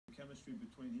chemistry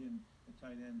between he and the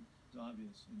tight end is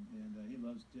obvious, and he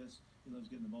loves discs. He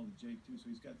loves getting the ball to Jake too. So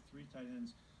he's got 3 tight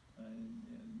ends, and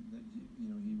that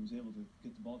he was able to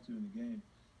get the ball to in the game.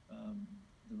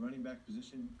 The running back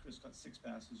position, Chris caught 6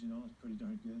 passes. It's pretty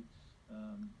darn good.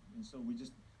 And so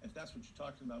if that's what you're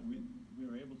talking about, we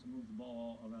were able to move the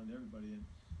ball all around everybody, and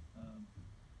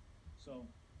so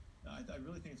I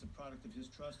really think it's a product of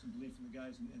his trust and belief in the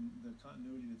guys, and the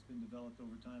continuity that's been developed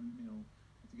over time.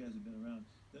 With the guys that have been around.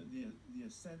 The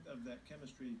ascent of that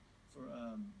chemistry for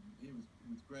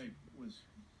with Greg was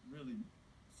really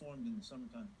formed in the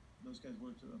summertime. Those guys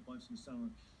worked a bunch in the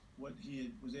summer. What he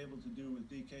was able to do with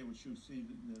DK, which you'll see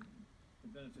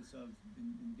the benefits of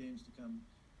in games to come,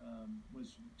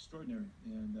 was extraordinary,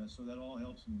 and so that all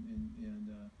helps. And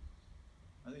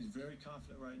I think he's very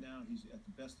confident right now. He's at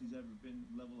the best he's ever been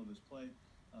level of his play.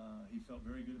 He felt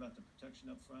very good about the protection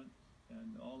up front,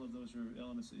 and all of those are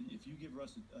elements. If you give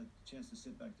Russ a chance to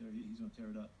sit back there, he's going to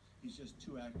tear it up. He's just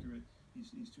too accurate.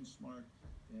 He's too smart,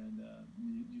 and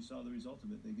you saw the result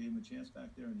of it. They gave him a chance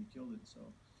back there, and he killed it.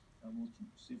 So we'll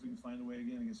see if we can find a way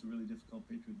again against a really difficult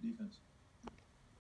Patriot defense.